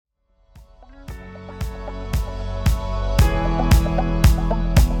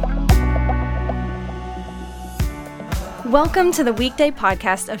Welcome to the Weekday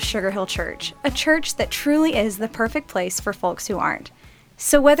podcast of Sugar Hill Church, a church that truly is the perfect place for folks who aren't.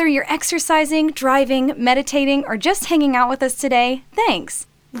 So whether you're exercising, driving, meditating, or just hanging out with us today, thanks.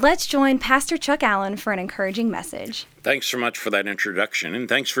 Let's join Pastor Chuck Allen for an encouraging message. Thanks so much for that introduction, and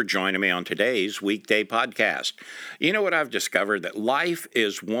thanks for joining me on today's Weekday podcast. You know what I've discovered? That life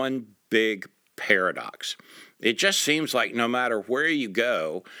is one big paradox. It just seems like no matter where you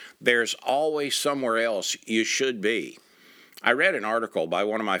go, there's always somewhere else you should be. I read an article by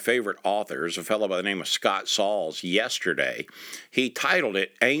one of my favorite authors, a fellow by the name of Scott Sauls, yesterday. He titled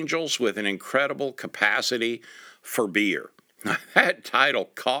it, Angels with an Incredible Capacity for Beer. That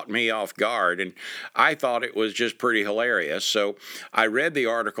title caught me off guard, and I thought it was just pretty hilarious. So I read the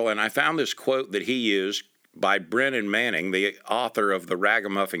article, and I found this quote that he used by Brennan Manning, the author of The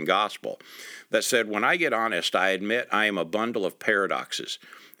Ragamuffin Gospel, that said, "When I get honest, I admit I am a bundle of paradoxes.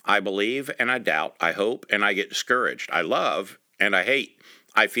 I believe and I doubt, I hope and I get discouraged. I love and I hate.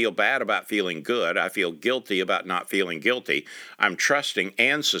 I feel bad about feeling good. I feel guilty about not feeling guilty. I'm trusting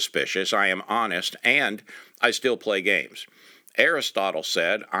and suspicious. I am honest and I still play games. Aristotle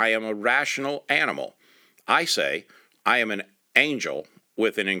said, I am a rational animal. I say, I am an angel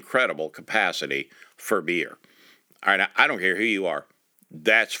with an incredible capacity for beer." All right, I don't care who you are.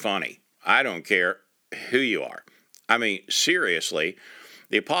 That's funny. I don't care who you are. I mean, seriously,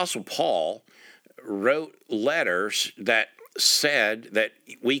 the Apostle Paul wrote letters that said that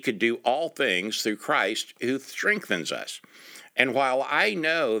we could do all things through Christ who strengthens us. And while I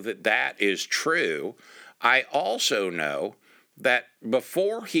know that that is true, I also know that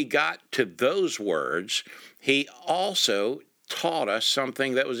before he got to those words, he also taught us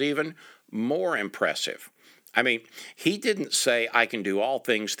something that was even more impressive. I mean, he didn't say, I can do all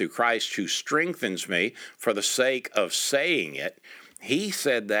things through Christ who strengthens me for the sake of saying it. He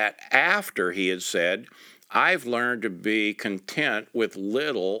said that after he had said, I've learned to be content with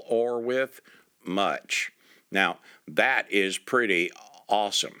little or with much. Now, that is pretty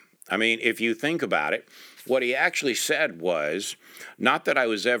awesome. I mean, if you think about it, what he actually said was, not that I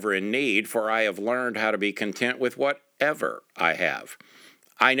was ever in need, for I have learned how to be content with whatever I have.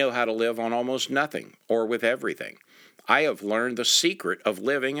 I know how to live on almost nothing or with everything. I have learned the secret of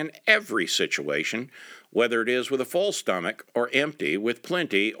living in every situation, whether it is with a full stomach or empty, with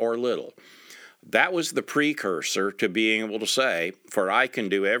plenty or little. That was the precursor to being able to say, for I can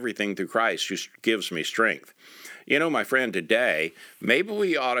do everything through Christ who gives me strength. You know, my friend, today, maybe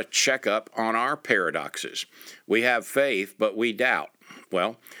we ought to check up on our paradoxes. We have faith, but we doubt.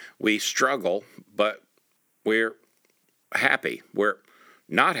 Well, we struggle, but we're happy. We're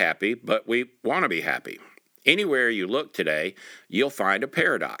not happy, but we want to be happy. Anywhere you look today, you'll find a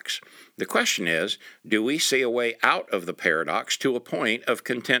paradox. The question is, do we see a way out of the paradox to a point of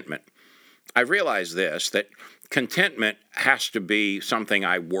contentment? I realize this, that contentment has to be something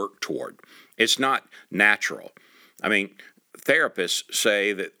I work toward. It's not natural. I mean, therapists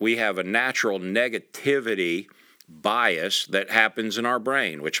say that we have a natural negativity bias that happens in our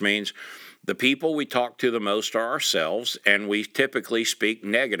brain, which means the people we talk to the most are ourselves, and we typically speak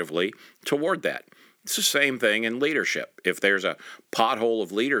negatively toward that. It's the same thing in leadership. If there's a pothole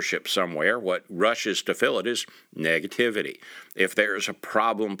of leadership somewhere, what rushes to fill it is negativity. If there's a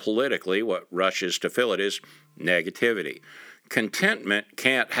problem politically, what rushes to fill it is negativity. Contentment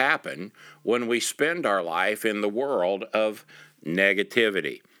can't happen when we spend our life in the world of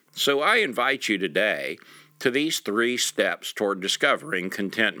negativity. So I invite you today to these 3 steps toward discovering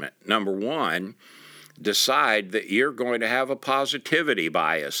contentment. Number 1, decide that you're going to have a positivity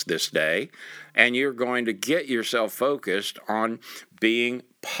bias this day, and you're going to get yourself focused on being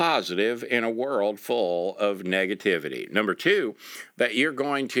positive in a world full of negativity. Number 2, that you're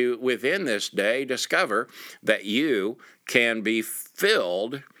going to, within this day, discover that you can be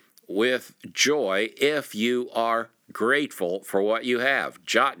filled with joy if you are grateful for what you have.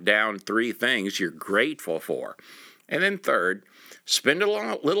 Jot down 3 things you're grateful for. And then 3rd, spend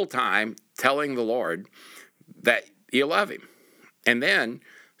a little time telling the Lord that you love Him. And then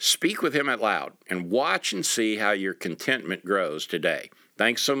speak with Him out loud and watch and see how your contentment grows today.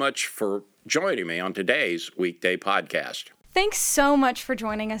 Thanks so much for joining me on today's Weekday podcast. Thanks so much for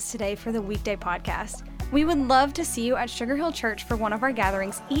joining us today for the Weekday podcast. We would love to see you at Sugar Hill Church for one of our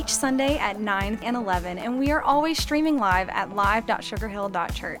gatherings each Sunday at 9 and 11, and we are always streaming live at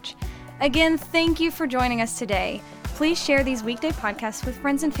live.sugarhill.church. Again, thank you for joining us today. Please share these weekday podcasts with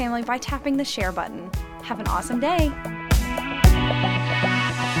friends and family by tapping the share button. Have an awesome day.